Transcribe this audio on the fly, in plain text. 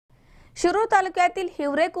शिरूर तालुक्यातील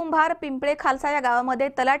हिवरे कुंभार पिंपळे खालसा या गावामध्ये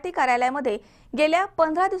तलाठी कार्यालयामध्ये गेल्या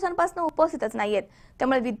 15 दिवसांपासून उपस्थितच नाहीयेत।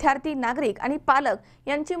 त्यामुळे विद्यार्थी, नागरिक आणि पालक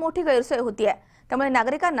यांची मोठी गैरसोय होतीये। त्यामुळे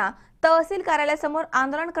नागरिकांना तहसील कार्यालयासमोर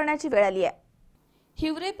आंदोलन करण्याची वेळ आली आहे।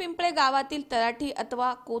 हिवरे पिंपळे गावातील तलाठी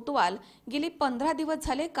अथवा कोतवाल गेली 15 दिवस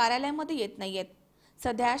झाले कार्यालयामध्ये येत नाहीयेत।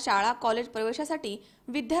 सध्या शाळा कॉलेज प्रवेशासाठी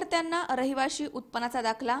विद्यार्थ्यांना रहिवासी उत्पन्नाचा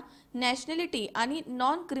दाखला, नॅशनॅलिटी आणि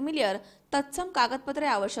नॉन क्रिमिलियर तत्सम कागदपत्रे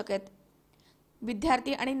आवश्यक आहेत।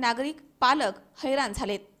 विद्यार्थी आणि नागरिक पालक हैराण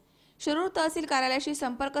झालेत। शिरूर तहसील कार्यालयाशी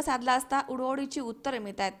संपर्क साधला असता उडवडीची उत्तरे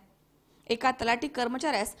मिळत आहेत। एका तलाठी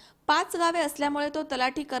कर्मचाऱ्यास 5 गावे असल्यामुळे तो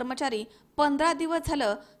तलाठी कर्मचारी 15 दिवस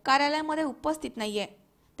झालं कार्यालयामध्ये उपस्थित नाहीये।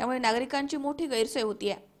 त्यामुळे नागरिकांची मोठी गैरसोय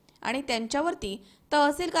होतीये आणि त्यांच्यावरती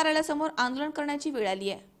तहसील कार्यालयासमोर आंदोलन करण्याची वेळ आली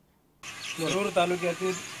आहे। शिरूर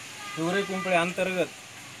तालुक्यातील हिवरे पिंपळे अंतर्गत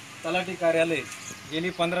तलाठी कार्यालय गेली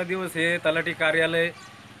 15 दिवस हे तलाठी कार्यालय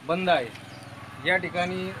बंद आहे। या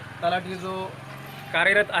ठिकाणी तलाठी जो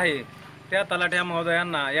कार्यरत आहे त्या तलाठ्या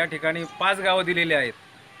महोदयांना या ठिकाणी 5 गावं दिलेली आहेत।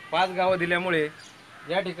 5 गावं दिल्यामुळे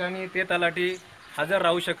या ठिकाणी ते तलाठी हजर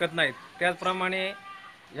राहू शकत नाहीत। त्याचप्रमाणे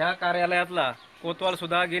ह्या कार्यालयातला कोतवाल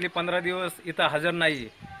सुद्धा गेली 15 दिवस इथं हजर नाही।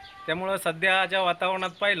 त्यामुळे सध्याच्या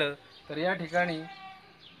वातावरणात पाहिलं तर या ठिकाणी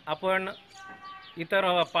आपण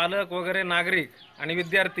इतर पालक वगैरे नागरिक आणि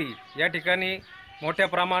विद्यार्थी या ठिकाणी मोठ्या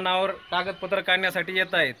प्रमाणावर कागदपत्र काढण्यासाठी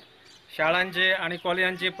येत आहेत। शाळांचे आणि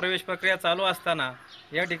कॉलेजांची प्रवेश प्रक्रिया चालू असताना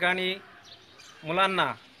या ठिकाणी मुलांना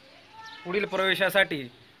पुढील प्रवेशासाठी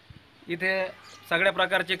इथे सगळ्या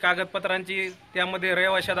प्रकारची कागदपत्रांची, त्यामध्ये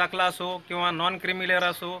रहिवासी दाखला असो किंवा नॉन क्रिमिलियर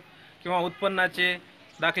असो किंवा उत्पन्नाचे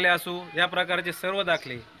दाखले असो, या प्रकारचे सर्व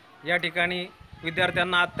दाखले या ठिकाणी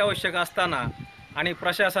विद्यार्थ्यांना अत्यावश्यक असताना आणि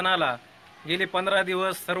प्रशासनाला गेली 15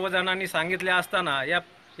 दिवस सर्वजणांनी सांगितले असताना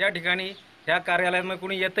या ठिकाणी ह्या कार्यालयामध्ये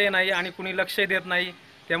कुणी येतही नाही आणि कुणी लक्ष देत नाही।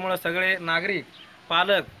 त्यामुळे सगळे नागरिक,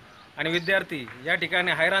 पालक आणि विद्यार्थी या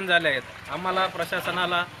ठिकाणी हैराण झाले आहेत। आम्हाला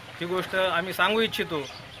प्रशासनाला ही गोष्ट आम्ही सांगू इच्छितो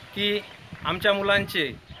की आमच्या मुलांचे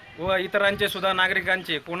व इतरांचे सुद्धा,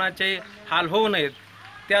 नागरिकांचे कोणाचे हाल होऊ नयेत,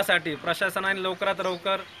 त्यासाठी प्रशासनाने लवकरात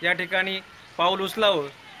लवकर या ठिकाणी पाऊल उचलावं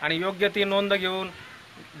आणि योग्य ती नोंद घेऊन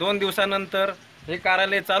 2 दिवसानंतर हे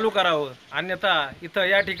कार्यालय चालू करावं। अन्यथा इथं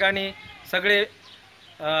या ठिकाणी सगळे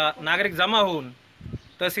नागरिक जमा होऊन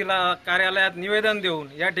तहसील कार्यालयात निवेदन देऊन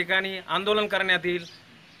या ठिकाणी आंदोलन करण्यात येईल,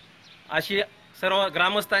 अशी सर्व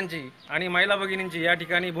ग्रामस्थांची आणि महिला भगिनींची या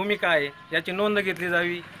ठिकाणी भूमिका आहे। याची नोंद घेतली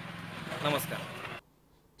जावी। नमस्कार।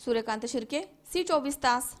 सूर्यकांत शिर्के, सी 24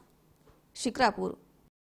 तास, शिक्रापूर।